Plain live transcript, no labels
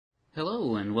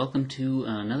Hello and welcome to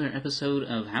another episode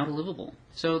of How to Livable.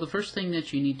 So the first thing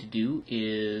that you need to do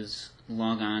is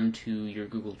log on to your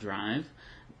Google Drive.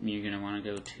 You're going to want to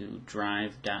go to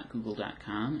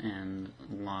drive.google.com and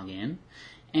log in.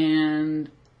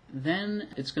 And then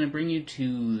it's going to bring you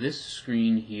to this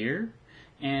screen here.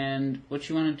 And what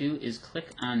you want to do is click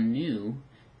on New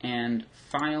and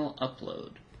File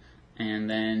Upload. And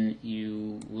then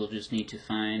you will just need to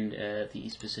find the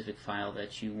specific file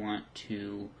that you want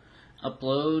to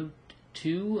upload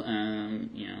to.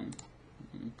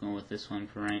 Go with this one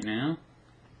for right now.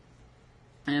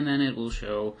 And then it will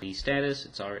show the status.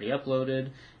 It's already uploaded.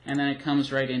 And then it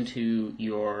comes right into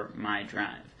your My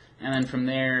Drive. And then from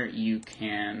there you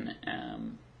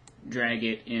can drag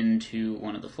it into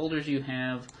one of the folders you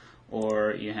have,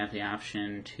 or you have the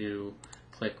option to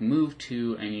click Move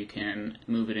To, and you can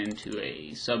move it into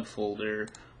a subfolder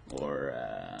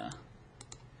or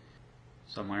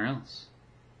somewhere else.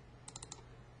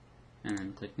 And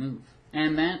then click Move.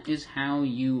 And that is how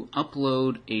you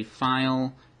upload a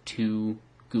file to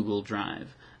Google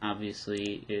Drive.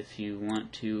 Obviously, if you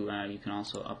want to, you can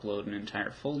also upload an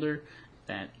entire folder.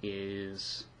 That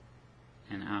is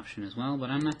an option as well, but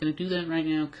I'm not going to do that right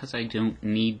now because I don't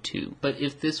need to. But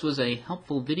if this was a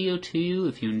helpful video to you,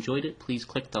 if you enjoyed it, please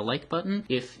click the like button.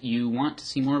 If you want to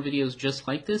see more videos just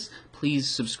like this, please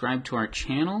subscribe to our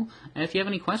channel. If you have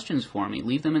any questions for me,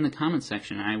 leave them in the comments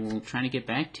section. I will try to get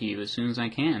back to you as soon as I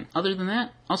can. Other than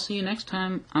that, I'll see you next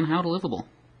time on How to Livable.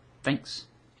 Thanks.